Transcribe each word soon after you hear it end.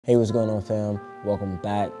Hey, what's going on, fam? Welcome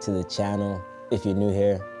back to the channel. If you're new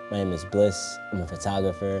here, my name is Bliss. I'm a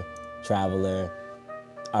photographer, traveler,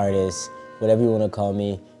 artist, whatever you want to call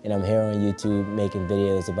me, and I'm here on YouTube making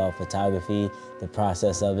videos about photography, the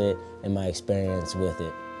process of it, and my experience with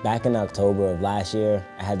it. Back in October of last year,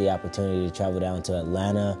 I had the opportunity to travel down to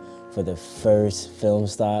Atlanta for the first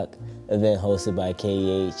Filmstock event hosted by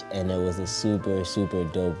KEH, and it was a super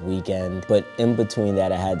dope weekend. But in between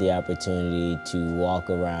that, I had the opportunity to walk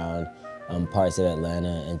around parts of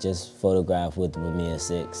Atlanta and just photograph with the Mamiya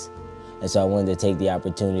 6. And so I wanted to take the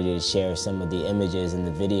opportunity to share some of the images and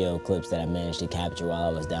the video clips that I managed to capture while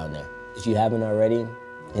I was down there. If you haven't already,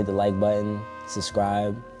 hit the like button,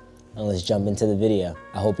 subscribe, and let's jump into the video.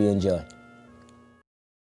 I hope you enjoy.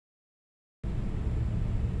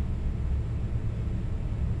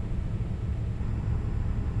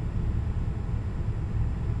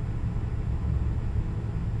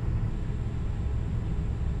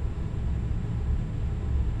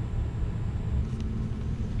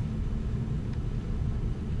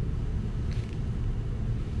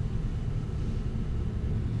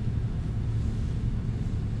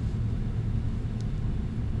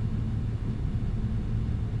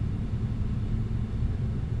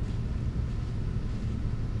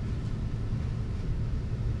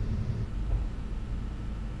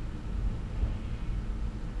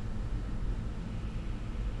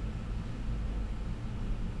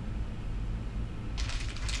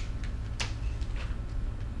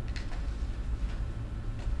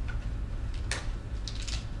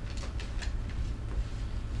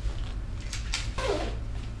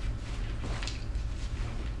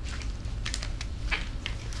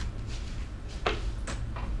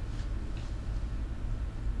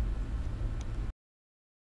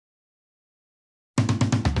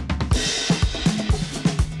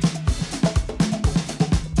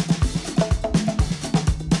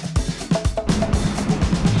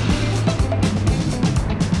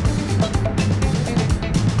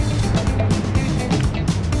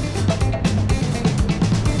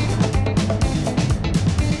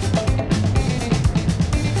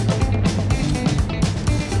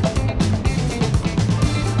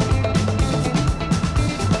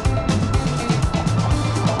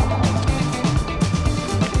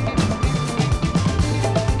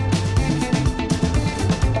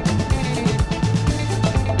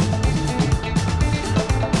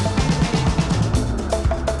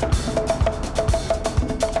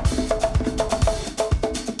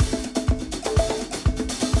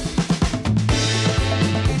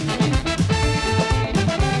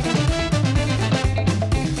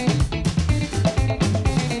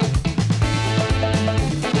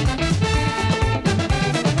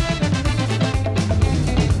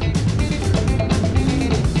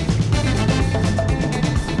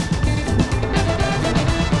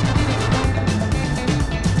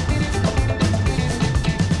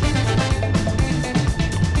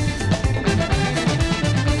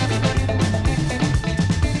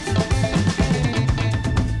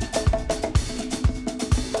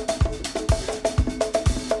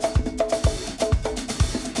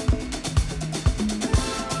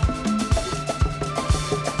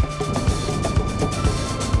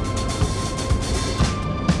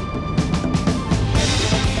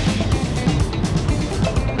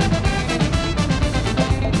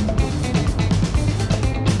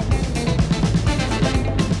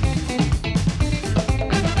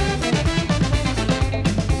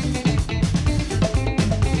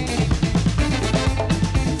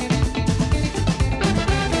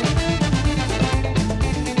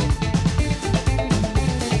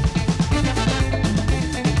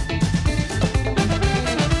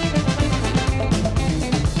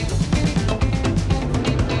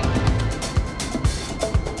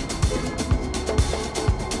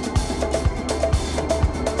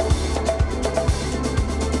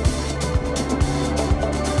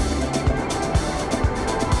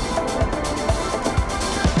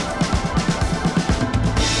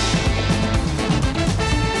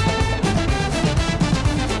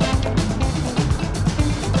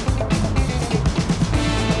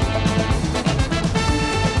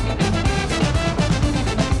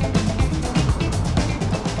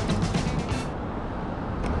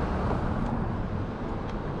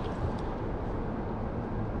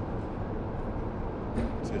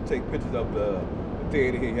 To take pictures of the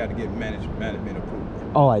theater here, you have to get management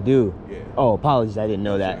approval. Oh, I do? Yeah. Oh, apologies, I didn't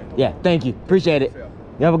know that. Right. Yeah, thank you. Appreciate it.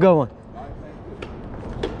 You have a good one.